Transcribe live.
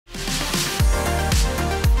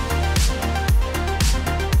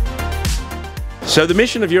So the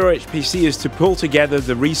mission of EuroHPC is to pull together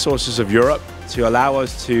the resources of Europe to allow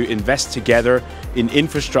us to invest together in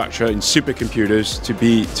infrastructure, in supercomputers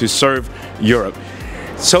to serve Europe.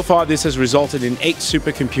 So far this has resulted in 8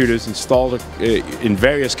 supercomputers installed in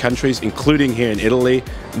various countries, including here in Italy,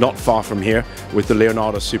 not far from here, with the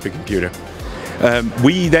Leonardo supercomputer.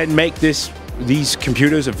 We then make these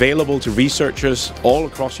computers available to researchers all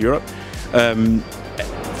across Europe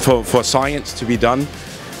for science to be done.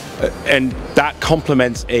 And that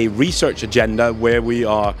complements a research agenda where we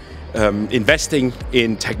are investing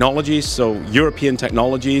in technologies, so European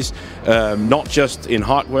technologies, not just in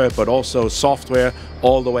hardware but also software,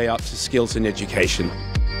 all the way up to skills in education.